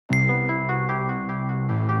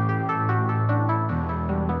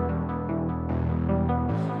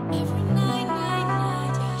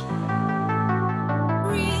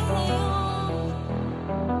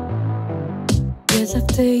Years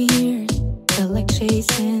after years, felt like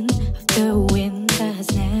chasing after a wind that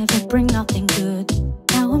has never bring nothing good.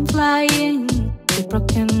 Now I'm flying with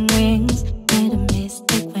broken wings. Made a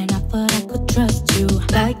mistake when I thought I could trust you.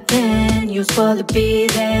 Back then, you swore to be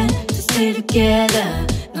there, to stay together.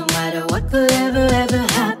 No matter what could ever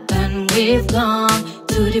happen, we've gone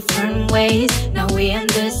two different ways. Now we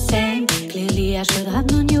ain't the same. Clearly I should have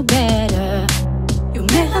known you better. You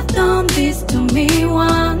may have done this to me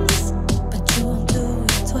once, but you won't do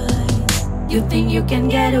it twice. You think you can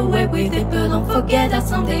get away with it, but don't forget that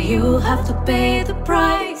someday you have to pay the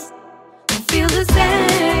price. Don't feel the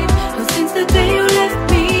same, no, since the day you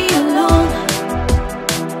left me alone.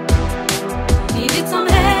 Needed some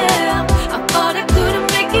help, I thought I couldn't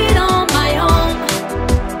make it on my own.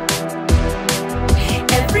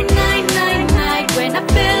 Every night, when I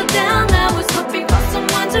fell down, I was hoping for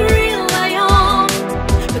someone to rely on.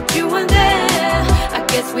 But you weren't there, I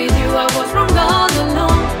guess with you I was wrong all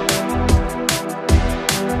along.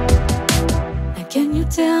 Now can you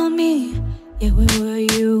tell me, yeah, where were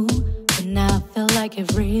you when I felt like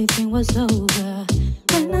everything was over?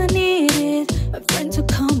 When I needed a friend to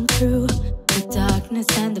come through the darkness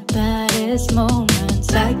and the baddest moments.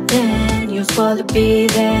 Back then, you swore to be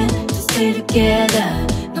there, to stay together.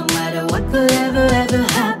 No matter what could ever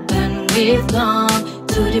happen, we've gone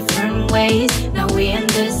two different ways. Now we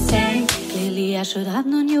ain't the same. Clearly I should have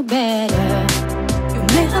known you better. You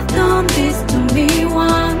may have done this to me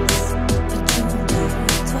once, but you won't do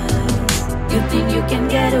it twice. You think you can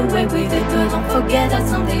get away with it, but don't forget that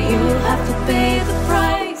someday you have to pay the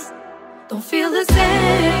price. Don't feel the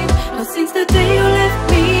same, no, since the day you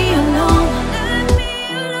left me alone.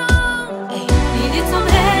 Hey, needed some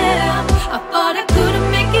help, I thought I couldn't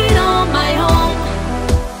make it on my own.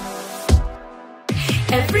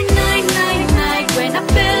 Every night, when I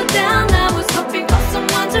fell down, I was hoping for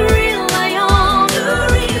someone to rely on.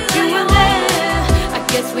 But you were there, I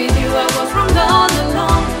guess with you I was wrong all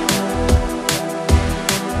along.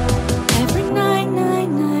 Every night,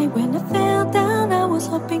 when I fell down, I was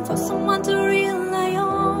hoping for someone to rely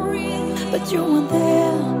on. But you weren't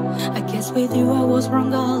there, I guess with you I was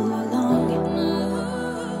wrong all along.